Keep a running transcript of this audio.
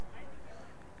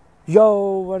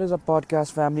Yo, what is up,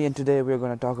 podcast family? And today we're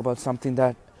going to talk about something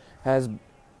that has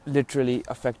literally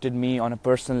affected me on a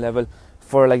personal level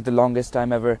for like the longest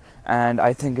time ever. And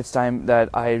I think it's time that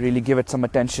I really give it some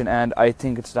attention. And I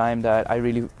think it's time that I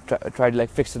really try to like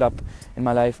fix it up in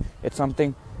my life. It's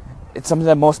something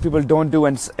that most people don't do,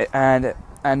 and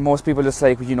most people just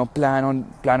like plan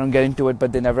on getting to it,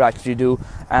 but they never actually do.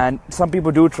 And some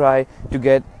people do try to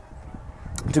get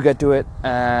to it,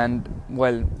 and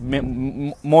well,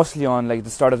 mostly on like the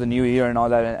start of the new year and all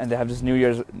that, and they have this new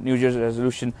year's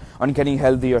resolution on getting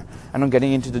healthier and on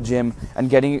getting into the gym and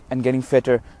getting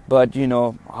fitter. But you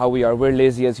know how we're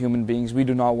lazy as human beings. We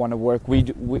do not want to work.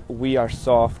 We are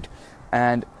soft.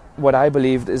 And what I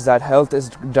believe is that health is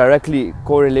directly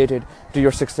correlated to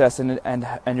your success,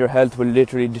 and your health will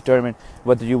literally determine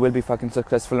whether you will be fucking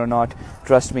successful or not.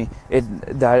 Trust me,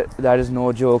 that is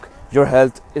no joke. Your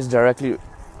health is directly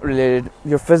related.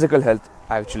 Your physical health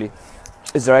actually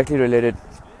is directly related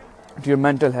to your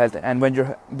mental health. And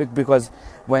because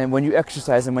when you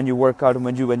exercise and when you work out and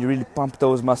when you really pump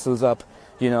those muscles up,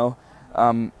 you know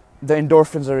the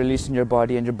endorphins are released in your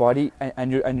body, and your body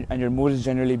and your mood is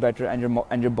generally better,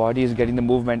 and your body is getting the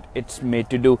movement it's made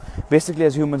to do. Basically,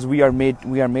 as humans, we are made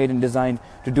and designed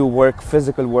to do work,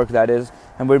 physical work, that is.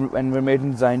 And we're made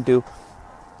and designed to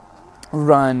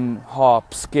run,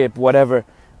 hop, skip, whatever.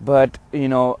 But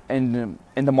in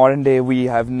the modern day, we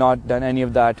have not done any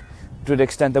of that to the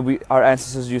extent that our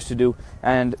ancestors used to do.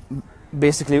 And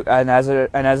basically, as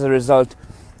a result,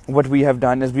 what we have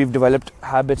done is we've developed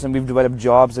habits, and we've developed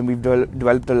jobs, and we've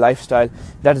developed a lifestyle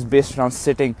that is based around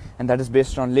sitting, and that is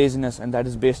based around laziness, and that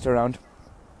is based around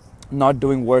not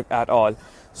doing work at all.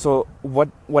 So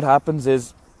what happens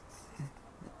is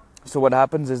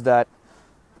that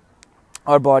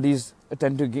our bodies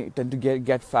tend to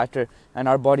get fatter, and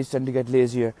our bodies tend to get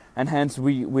lazier, and hence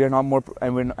we are not more,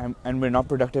 and we're not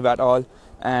productive at all,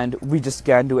 and we just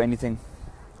can't do anything.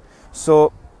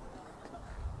 So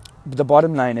the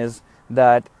bottom line is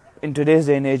that in today's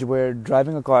day and age, where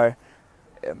driving a car,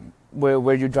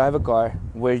 where you drive a car,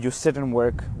 where you sit and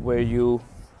work, where you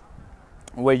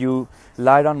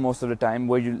lie down most of the time,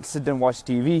 where you sit and watch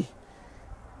TV,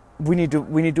 we need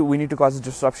to cause a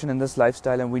disruption in this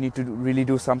lifestyle, and we need to really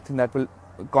do something that will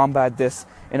combat this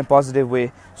in a positive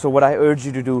way. So what I urge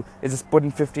you to do is just put in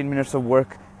 15 minutes of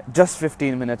work, just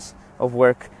 15 minutes of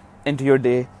work into your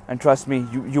day, and trust me,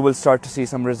 you will start to see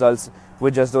some results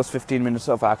with just those 15 minutes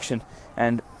of action.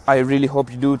 And I really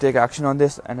hope you do take action on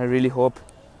this, and I really hope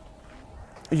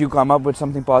you come up with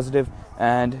something positive.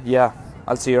 And yeah,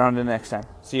 I'll see you around the next time.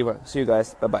 See you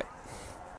guys. Bye bye.